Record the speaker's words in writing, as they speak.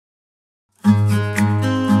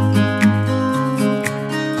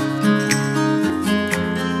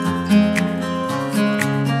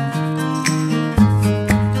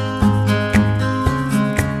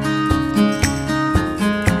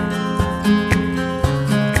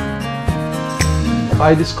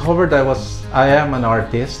I discovered I am an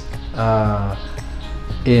artist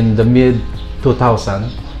in the mid 2000,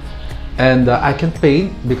 and I can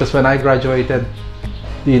paint because when I graduated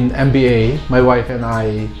in MBA, my wife and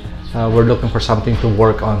I were looking for something to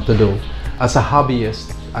work on to do. As a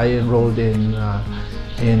hobbyist, I enrolled in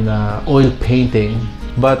oil painting,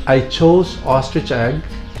 but I chose Ostrich Egg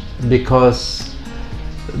because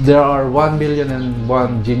there are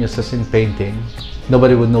 1,000,001 geniuses in painting.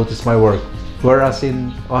 Nobody would notice my work. Whereas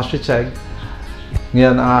in Ostrich Egg,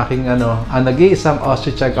 ngayon ang aking ang nag-iisang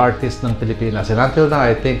Ostrich Egg artist ng Pilipinas. And until now,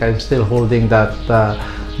 I think I'm still holding that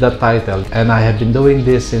title. And I have been doing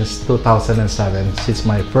this since 2007, since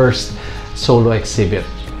my first solo exhibit.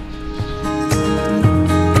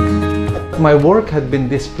 My work had been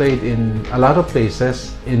displayed in a lot of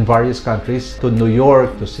places in various countries, to New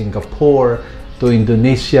York, to Singapore, to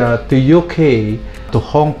Indonesia, to UK, to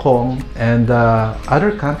Hong Kong, and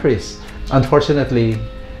other countries. Unfortunately,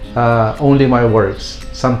 only my works.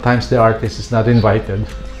 Sometimes the artist is not invited.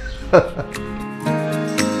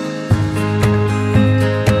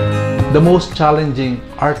 The most challenging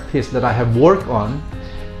art piece that I have worked on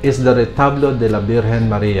is the Retablo de la Virgen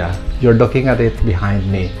Maria. You're looking at it behind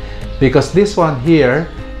me. Because this one here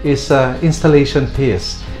is an installation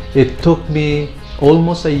piece. It took me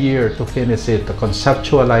almost a year to finish it, to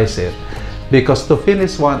conceptualize it. Because to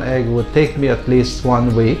finish one egg would take me at least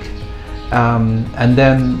 1 week. And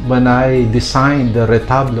then when I designed the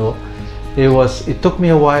retablo, it took me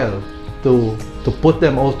a while to put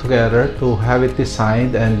them all together, to have it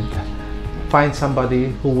designed and find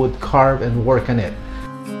somebody who would carve and work on it.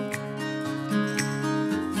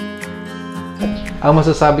 Ang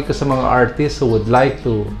masasabi ko sa mga artists who would like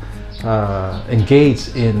to engage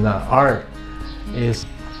in art is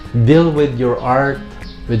deal with your art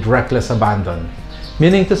with reckless abandon.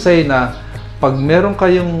 Meaning to say na pag meron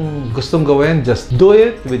kayong gustong gawin, just do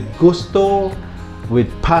it with gusto, with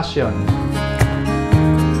passion.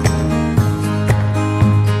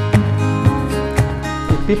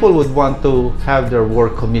 If people would want to have their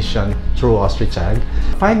work commissioned through Ostrich Egg,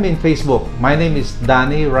 find me in Facebook. My name is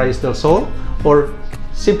Danny Rayos Del Sol, or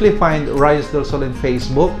simply find Rayos Del Sol in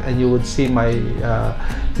Facebook, and you would see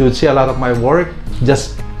a lot of my work.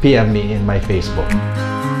 Just PM me in my Facebook.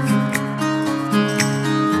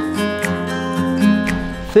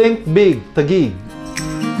 Think big, Taguig.